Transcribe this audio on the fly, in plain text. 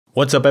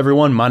What's up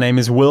everyone, my name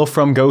is Will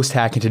from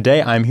Ghosthack, and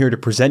today I'm here to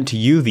present to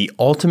you the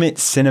Ultimate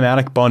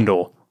Cinematic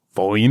Bundle,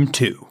 Volume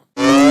 2.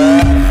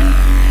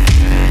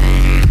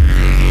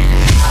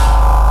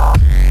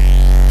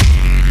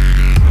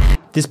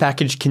 This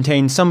package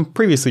contains some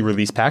previously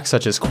released packs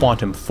such as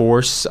Quantum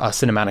Force,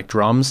 Cinematic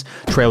Drums,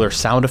 Trailer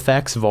Sound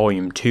Effects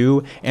Volume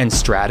 2, and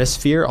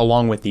Stratosphere,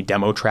 along with the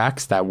demo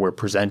tracks that were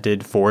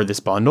presented for this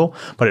bundle.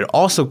 But it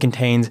also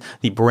contains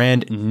the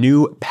brand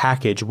new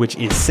package, which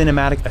is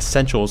Cinematic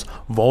Essentials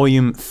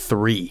Volume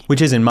 3,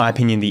 which is in my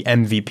opinion the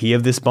MVP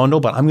of this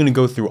bundle. But I'm going to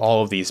go through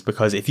all of these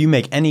because if you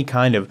make any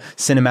kind of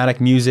cinematic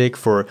music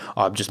for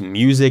just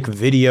music,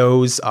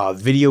 videos,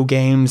 video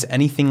games,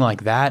 anything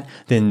like that,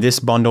 then this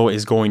bundle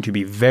is going to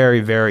be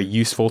very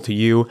useful to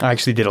you. I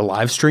actually did a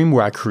live stream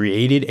where I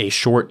created a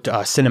short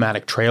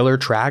cinematic trailer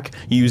track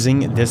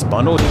using this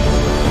bundle.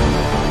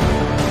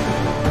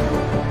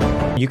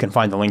 You can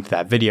find the link to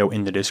that video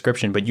in the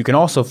description, but you can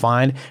also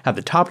find at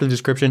the top of the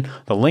description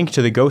the link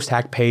to the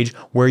Ghosthack page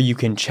where you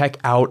can check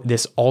out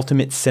this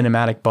Ultimate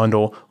Cinematic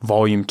Bundle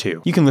Volume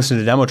 2. You can listen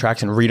to the demo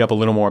tracks and read up a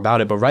little more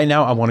about it, but right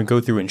now I want to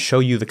go through and show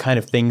you the kind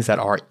of things that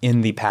are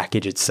in the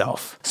package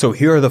itself. So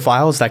here are the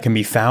files that can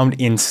be found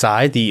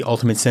inside the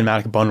Ultimate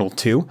Cinematic Bundle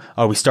 2.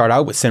 We start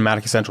out with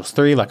Cinematic Essentials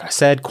 3, like I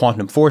said,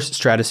 Quantum Force,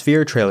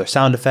 Stratosphere, Trailer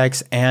Sound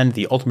Effects, and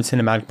the Ultimate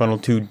Cinematic Bundle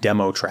 2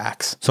 demo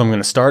tracks. So I'm going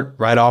to start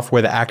right off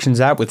where the action's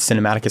at with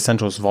Cinematic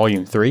Essentials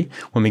Volume 3.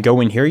 When we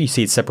go in here, you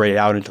see it's separated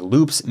out into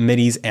loops,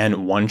 midis,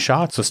 and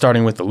one-shots. So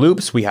starting with the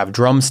loops, we have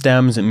drum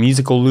stems,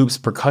 musical loops,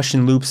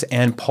 percussion loops,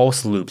 and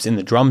pulse loops. In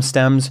the drum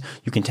stems,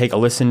 you can take a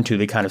listen to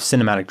the kind of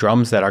cinematic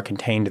drums that are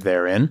contained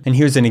therein. And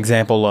here's an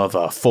example of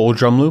a full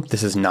drum loop.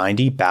 This is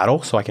 90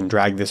 battle, so I can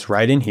drag this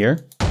right in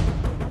here.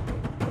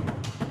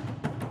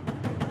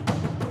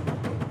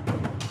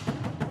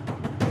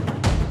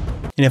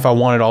 And if I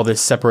wanted all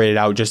this separated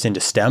out just into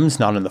stems,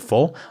 not in the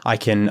full, I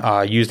can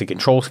use the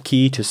control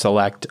key to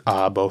select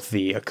both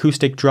the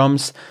acoustic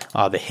drums,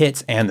 the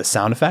hits, and the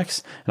sound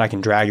effects. And I can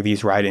drag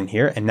these right in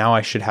here. And now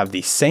I should have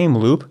the same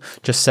loop,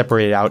 just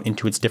separated out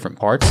into its different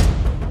parts.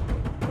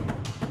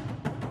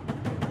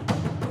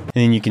 And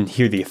then you can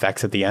hear the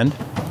effects at the end.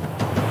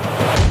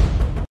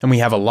 And we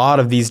have a lot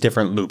of these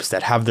different loops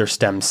that have their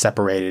stems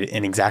separated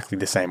in exactly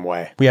the same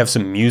way. We have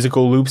some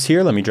musical loops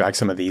here. Let me drag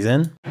some of these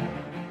in.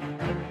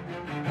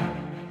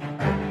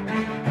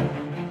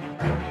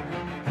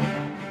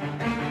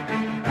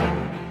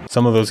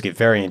 Some of those get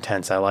very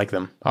intense, I like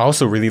them. I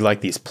also really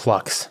like these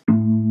plucks.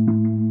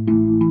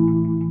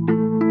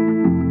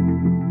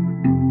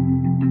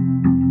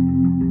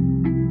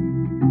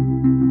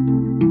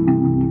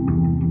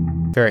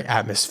 Very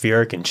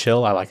atmospheric and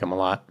chill, I like them a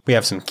lot. We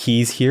have some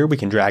keys here we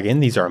can drag in,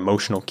 these are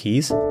emotional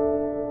keys.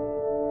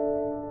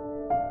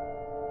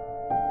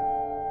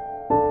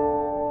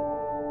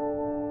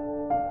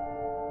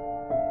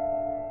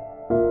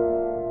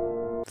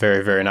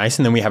 Very nice.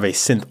 And then we have a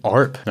synth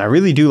ARP. And I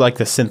really do like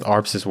the synth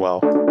ARPs as well.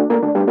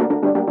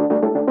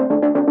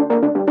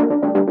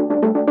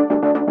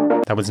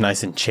 That was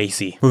nice and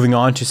chasey. Moving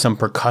on to some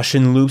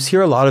percussion loops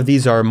here. A lot of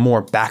these are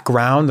more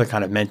background. They're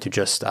kind of meant to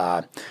just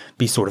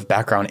be sort of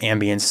background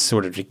ambience,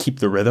 sort of to keep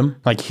the rhythm.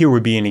 Like here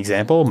would be an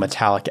example,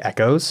 metallic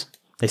echoes.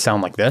 They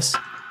sound like this.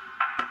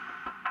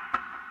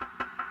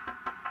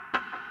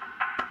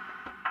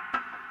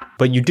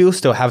 But you do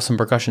still have some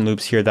percussion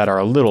loops here that are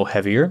a little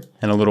heavier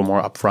and a little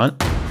more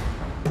upfront.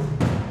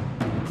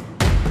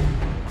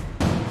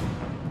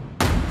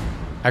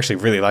 I actually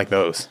really like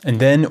those. And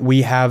then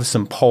we have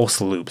some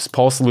pulse loops.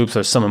 Pulse loops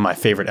are some of my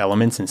favorite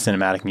elements in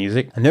cinematic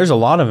music. And there's a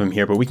lot of them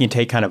here, but we can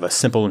take kind of a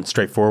simple and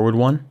straightforward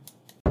one.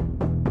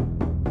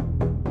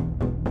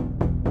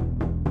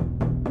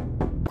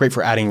 Great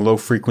for adding low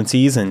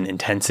frequencies and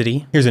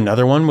intensity. Here's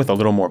another one with a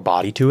little more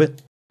body to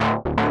it.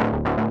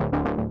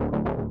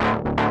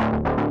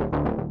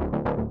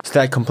 So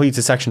that completes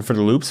the section for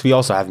the loops. We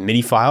also have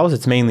MIDI files.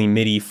 It's mainly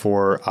MIDI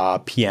for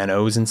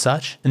pianos and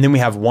such. And then we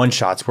have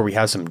one-shots where we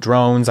have some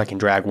drones. I can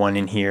drag one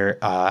in here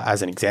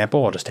as an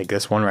example. I'll just take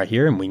this one right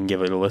here and we can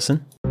give it a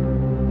listen.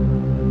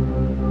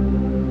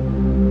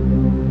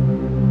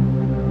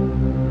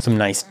 Some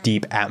nice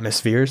deep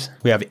atmospheres.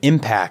 We have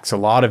impacts, a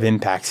lot of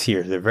impacts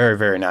here. They're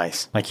very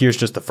nice. Like here's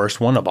just the first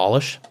one,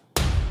 Abolish.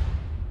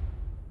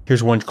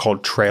 Here's one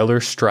called Trailer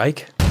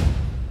Strike.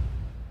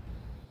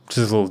 Which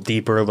is a little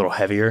deeper, a little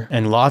heavier,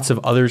 and lots of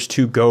others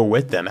to go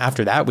with them.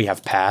 After that, we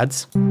have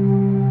pads.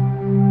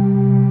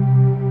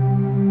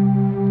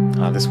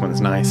 This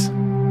one's nice.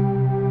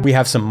 We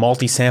have some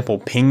multi-sample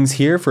pings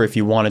here for if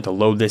you wanted to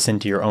load this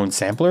into your own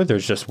sampler.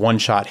 There's just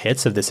one-shot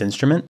hits of this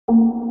instrument.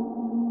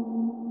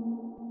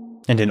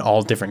 And in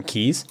all different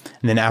keys.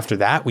 And then after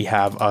that, we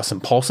have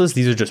some pulses.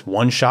 These are just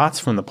one-shots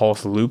from the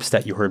pulse loops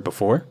that you heard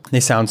before.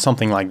 They sound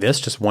something like this,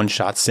 just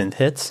one-shot synth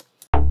hits.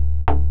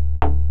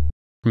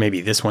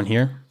 Maybe this one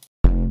here.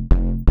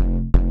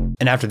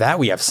 And after that,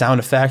 we have sound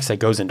effects that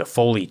goes into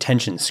Foley,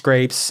 tension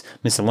scrapes,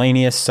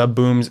 miscellaneous, sub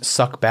booms,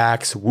 suck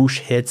backs, whoosh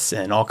hits,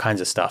 and all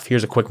kinds of stuff.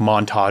 Here's a quick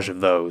montage of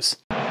those.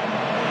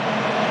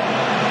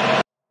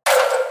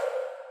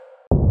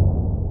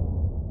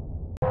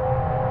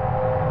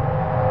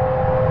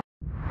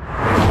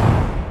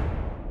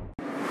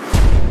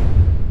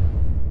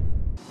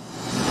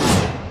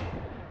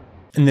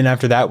 And then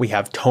after that, we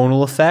have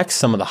tonal effects.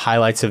 Some of the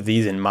highlights of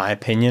these, in my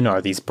opinion,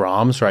 are these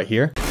braams right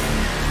here.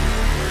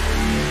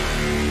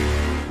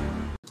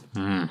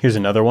 Here's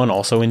another one,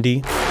 also in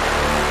D.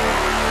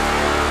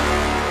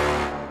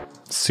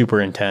 Super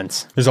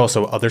intense. There's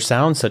also other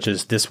sounds, such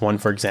as this one,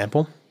 for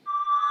example.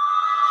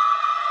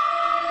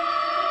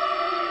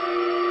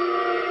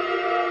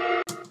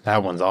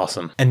 That one's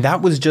awesome. And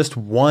that was just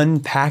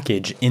one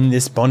package in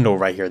this bundle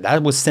right here.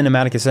 That was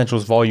Cinematic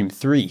Essentials Volume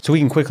 3. So we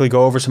can quickly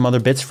go over some other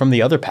bits from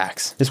the other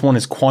packs. This one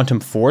is Quantum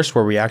Force,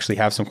 where we actually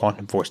have some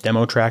Quantum Force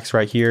demo tracks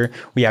right here.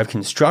 We have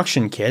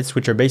construction kits,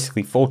 which are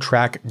basically full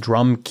track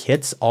drum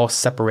kits, all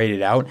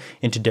separated out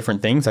into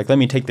different things. Like, let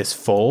me take this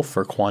full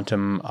for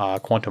Quantum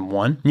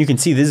 1. And you can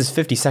see this is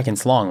 50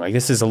 seconds long. Like,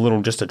 this is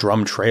just a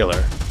drum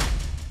trailer.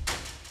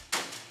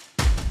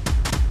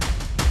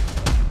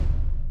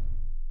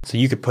 So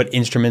you could put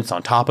instruments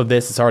on top of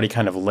this. It's already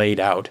kind of laid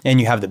out.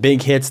 And you have the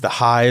big hits, the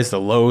highs, the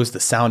lows,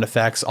 the sound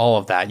effects, all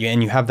of that.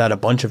 And you have that a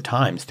bunch of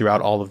times throughout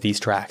all of these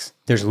tracks.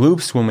 There's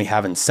loops when we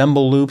have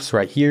ensemble loops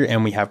right here,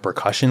 and we have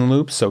percussion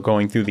loops. So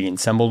going through the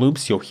ensemble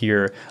loops, you'll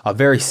hear a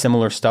very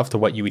similar stuff to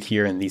what you would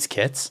hear in these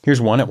kits.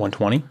 Here's one at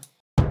 120.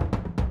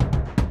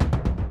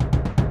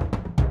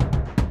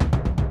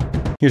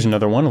 Here's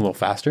another one a little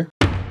faster.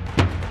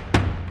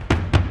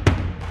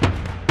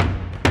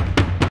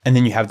 And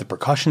then you have the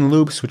percussion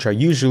loops, which are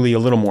usually a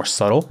little more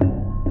subtle.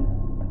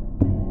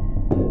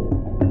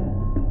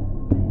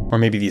 Or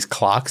maybe these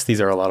clocks, these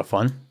are a lot of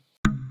fun.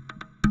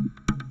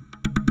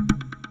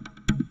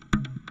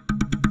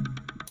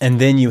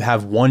 And then you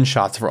have one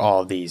shots for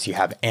all of these. You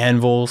have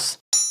anvils,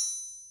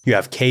 you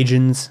have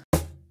Cajuns,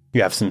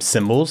 you have some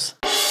cymbals.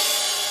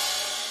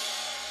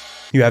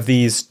 You have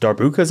these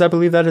darbukas, I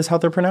believe that is how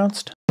they're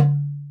pronounced.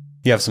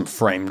 You have some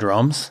frame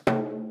drums.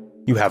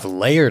 You have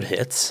layered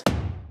hits.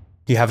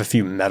 You have a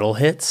few metal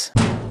hits.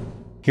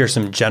 Here's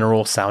some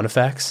general sound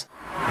effects.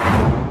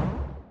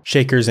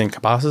 Shakers and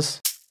cabasses.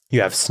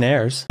 You have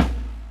snares.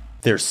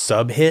 There's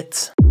sub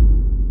hits.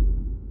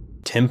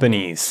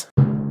 Timpanis.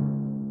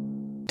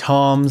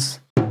 Toms.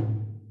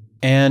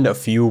 And a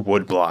few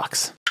wood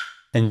blocks.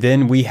 And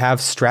then we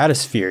have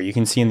stratosphere. You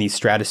can see in these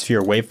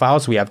stratosphere wave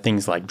files, we have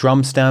things like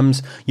drum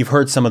stems. You've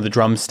heard some of the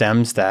drum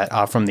stems that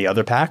are from the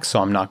other packs, so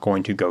I'm not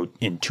going to go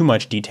in too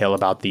much detail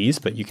about these,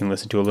 but you can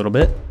listen to a little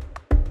bit.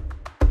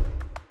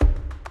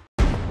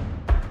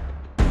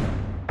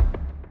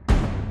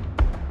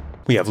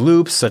 We have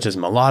loops, such as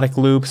melodic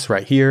loops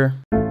right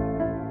here.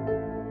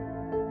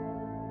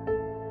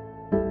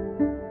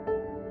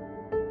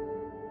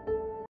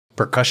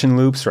 Percussion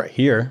loops right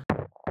here.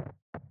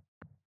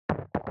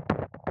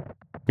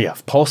 We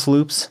have pulse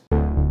loops.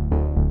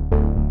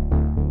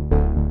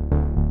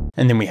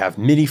 And then we have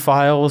MIDI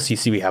files. You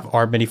see we have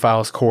ARP MIDI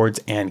files, chords,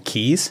 and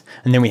keys.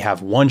 And then we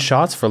have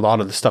one-shots for a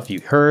lot of the stuff you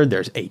heard.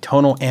 There's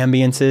atonal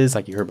ambiances,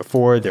 like you heard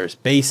before. There's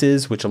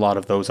basses, which a lot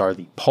of those are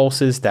the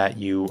pulses that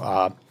you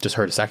just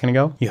heard a second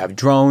ago. You have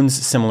drones,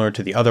 similar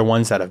to the other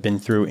ones that have been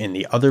through in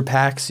the other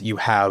packs. You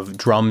have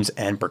drums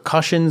and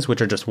percussions,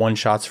 which are just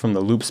one-shots from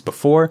the loops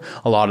before.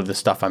 A lot of the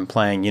stuff I'm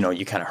playing,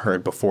 you kind of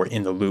heard before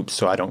in the loops,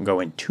 so I don't go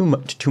into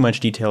too much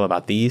detail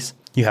about these.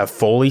 You have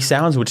Foley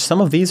sounds, which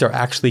some of these are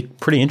actually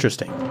pretty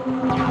interesting.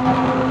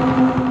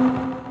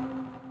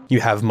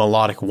 You have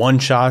melodic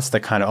one-shots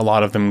that a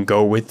lot of them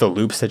go with the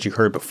loops that you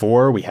heard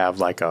before. We have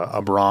like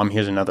a braam.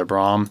 Here's another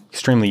braam.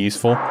 Extremely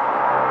useful.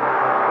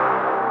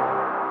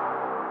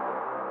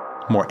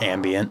 More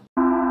ambient.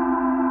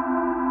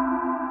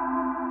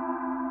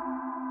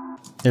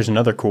 There's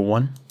another cool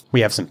one.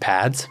 We have some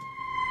pads.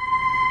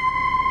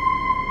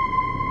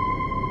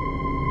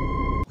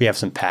 We have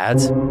some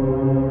pads.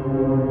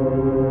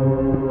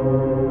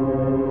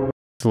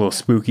 It's a little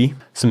spooky.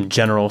 Some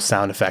general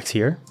sound effects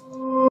here.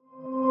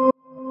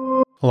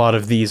 A lot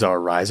of these are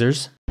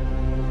risers.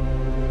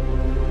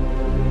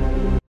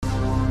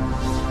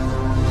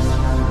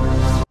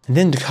 And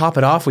then to top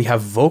it off, we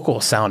have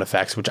vocal sound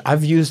effects, which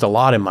I've used a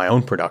lot in my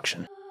own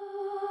production.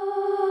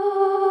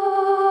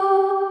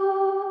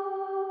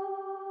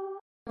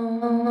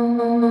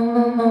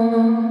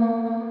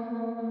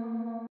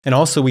 And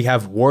also we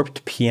have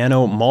warped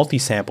piano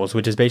multi-samples,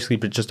 which is basically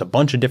just a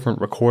bunch of different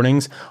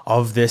recordings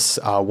of this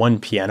one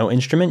piano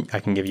instrument. I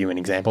can give you an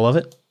example of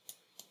it.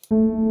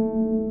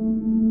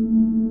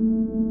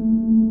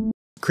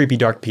 Creepy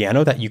dark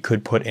piano that you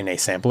could put in a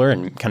sampler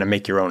and kind of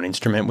make your own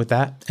instrument with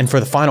that. And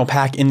for the final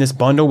pack in this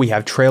bundle, we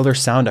have Trailer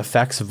Sound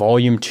Effects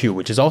Volume 2,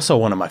 which is also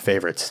one of my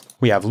favorites.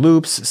 We have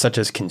loops such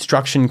as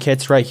construction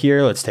kits right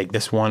here. Let's take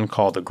this one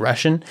called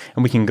Aggression,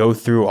 and we can go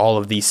through all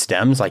of these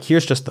stems. Like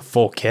here's just the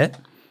full kit.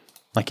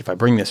 Like if I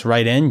bring this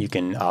right in, you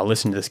can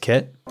listen to this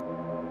kit.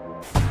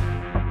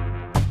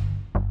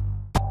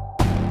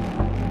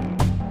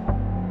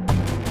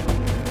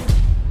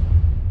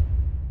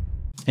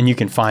 And you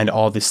can find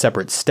all the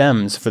separate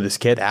stems for this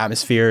kit,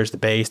 atmospheres, the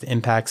bass, the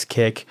impacts,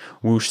 kick,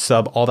 whoosh,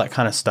 sub, all that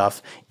kind of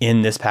stuff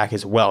in this pack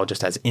as well,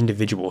 just as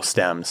individual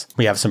stems.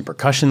 We have some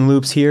percussion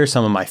loops here.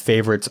 Some of my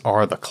favorites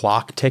are the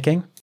clock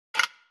ticking,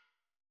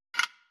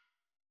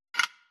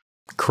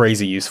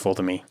 crazy useful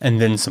to me.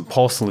 And then some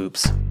pulse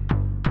loops.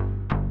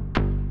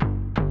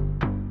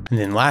 And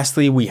then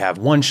lastly, we have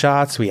one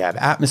shots, we have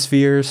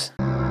atmospheres.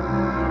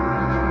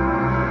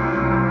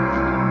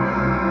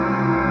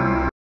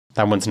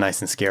 That one's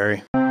nice and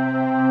scary. That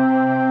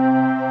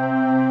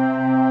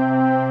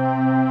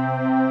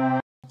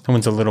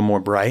one's a little more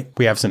bright.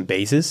 We have some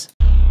basses.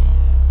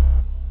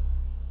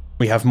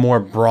 We have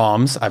more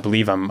braams, I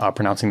believe I'm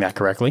pronouncing that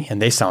correctly,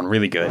 and they sound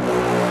really good.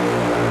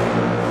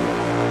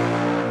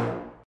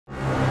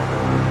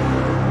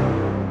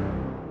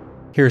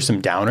 Here are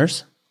some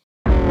downers.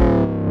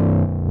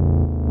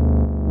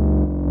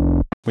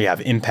 We have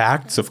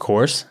impacts, of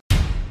course.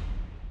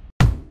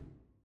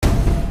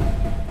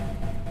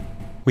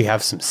 We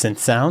have some synth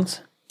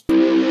sounds.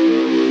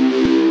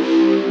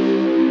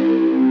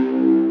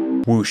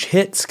 Whoosh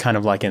hits, kind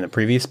of like in the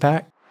previous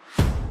pack.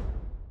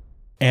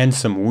 And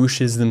some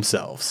whooshes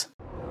themselves.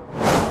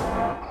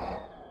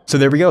 So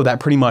there we go, that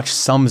pretty much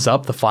sums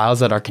up the files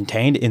that are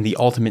contained in the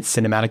Ultimate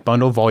Cinematic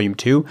Bundle Volume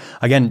 2.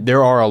 Again,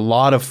 there are a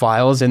lot of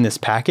files in this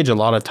package. A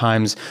lot of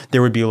times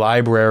there would be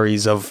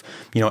libraries of,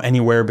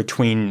 anywhere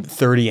between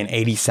 30 and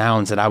 80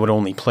 sounds that I would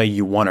only play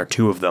you 1 or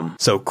 2 of them.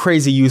 So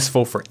crazy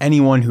useful for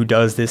anyone who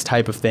does this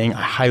type of thing.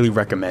 I highly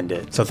recommend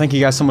it. So thank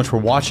you guys so much for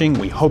watching.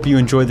 We hope you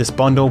enjoyed this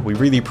bundle. We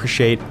really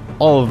appreciate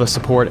all of the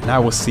support, and I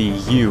will see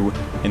you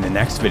in the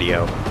next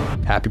video.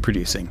 Happy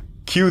producing.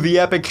 Cue the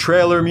epic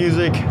trailer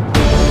music.